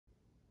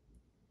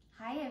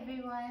Hi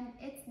everyone,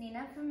 it's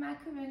Nina from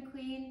Macaron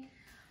Queen.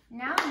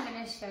 Now I'm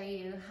going to show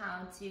you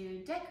how to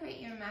decorate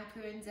your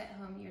macarons at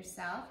home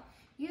yourself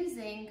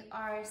using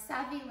our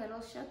savvy little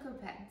Choco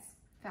pens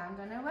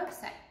found on our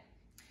website.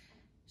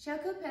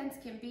 Choco pens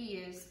can be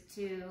used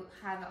to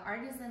have an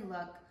artisan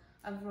look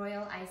of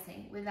royal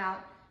icing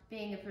without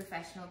being a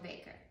professional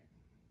baker.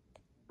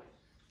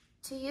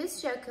 To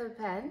use Choco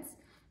pens,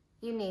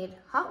 you need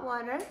hot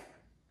water,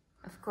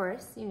 of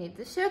course, you need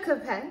the Choco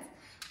pens,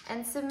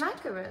 and some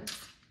macarons.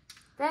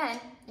 Then,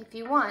 if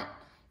you want,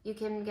 you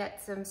can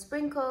get some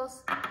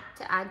sprinkles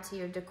to add to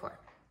your decor.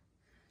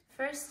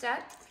 First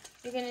step,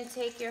 you're going to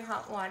take your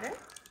hot water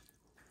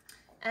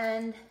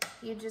and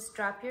you just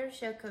drop your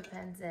Choco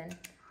pens in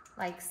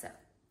like so.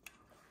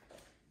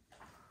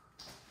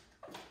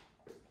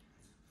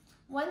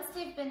 Once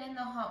they've been in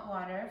the hot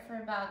water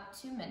for about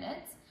 2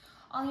 minutes,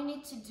 all you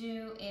need to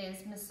do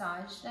is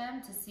massage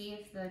them to see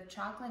if the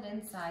chocolate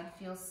inside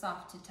feels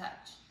soft to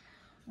touch.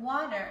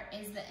 Water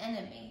is the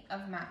enemy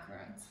of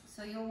macarons,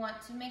 so you'll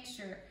want to make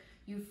sure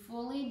you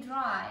fully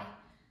dry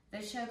the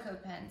Choco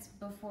pens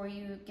before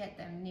you get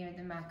them near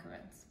the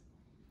macarons.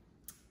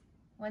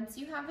 Once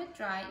you have it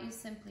dry, you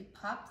simply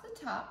pop the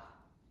top,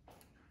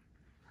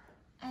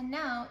 and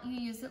now you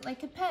use it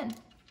like a pen.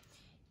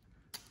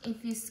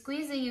 If you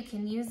squeeze it, you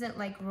can use it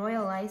like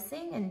royal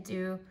icing and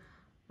do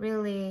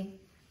really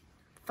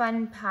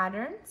fun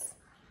patterns.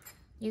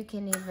 You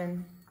can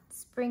even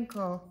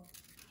sprinkle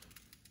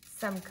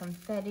some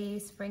confetti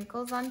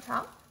sprinkles on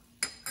top,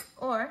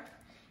 or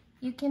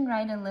you can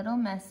write a little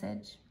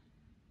message.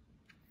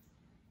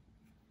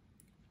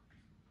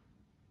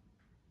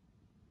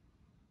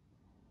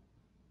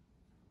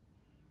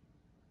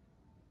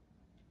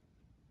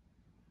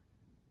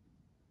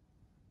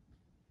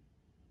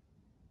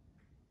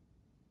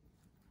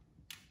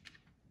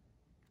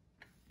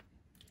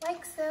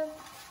 Like so.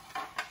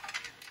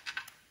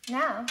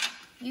 Now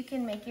you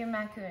can make your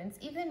macarons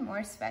even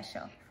more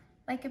special,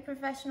 like a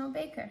professional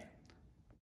baker.